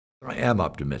I am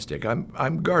optimistic.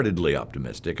 I'm guardedly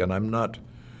optimistic, and I'm not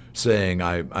saying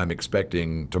I'm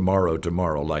expecting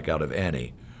tomorrow like out of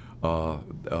Annie.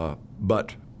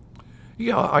 But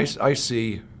yeah, I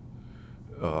see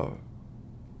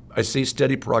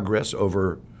steady progress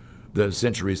over the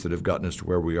centuries that have gotten us to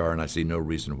where we are, and I see no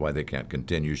reason why they can't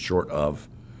continue short of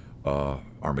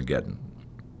Armageddon.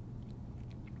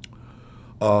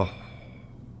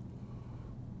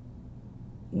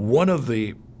 One of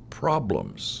the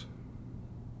problems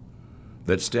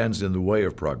that stands in the way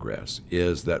of progress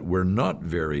is that we're not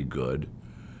very good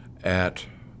at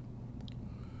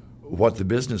what the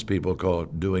business people call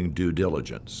doing due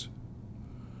diligence.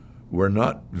 We're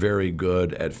not very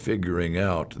good at figuring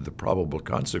out the probable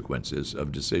consequences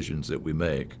of decisions that we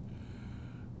make.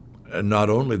 And not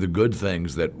only the good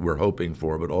things that we're hoping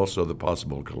for, but also the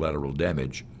possible collateral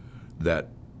damage that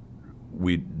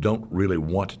we don't really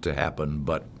want to happen,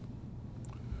 but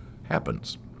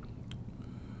happens.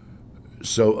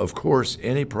 So, of course,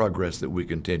 any progress that we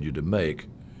continue to make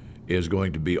is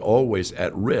going to be always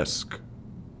at risk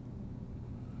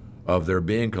of there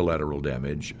being collateral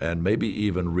damage and maybe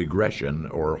even regression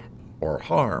or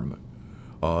harm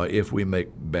if we make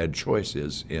bad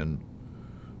choices in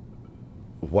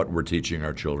what we're teaching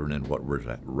our children and what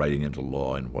we're writing into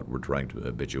law and what we're trying to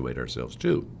habituate ourselves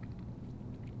to.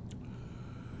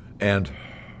 And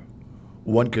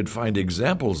one could find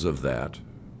examples of that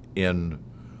in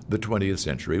the 20th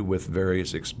century with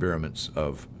various experiments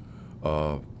of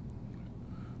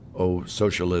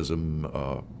socialism,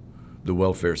 the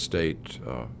welfare state,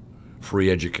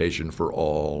 free education for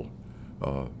all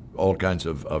kinds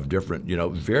of different,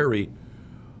 very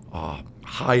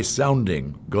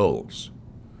high-sounding goals.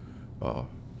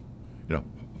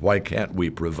 Why can't we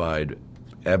provide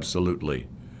absolutely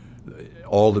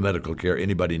all the medical care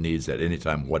anybody needs at any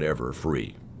time, whatever,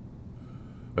 free?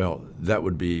 Well, that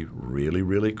would be really,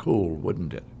 really cool,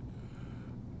 wouldn't it?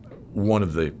 One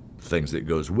of the things that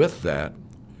goes with that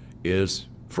is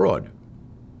fraud,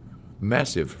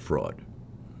 massive fraud,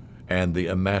 and the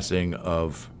amassing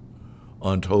of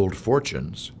untold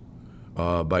fortunes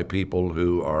by people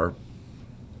who are,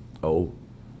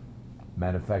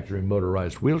 manufacturing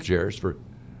motorized wheelchairs for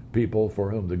people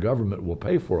for whom the government will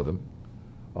pay for them,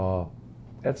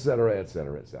 et cetera, et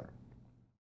cetera, et cetera.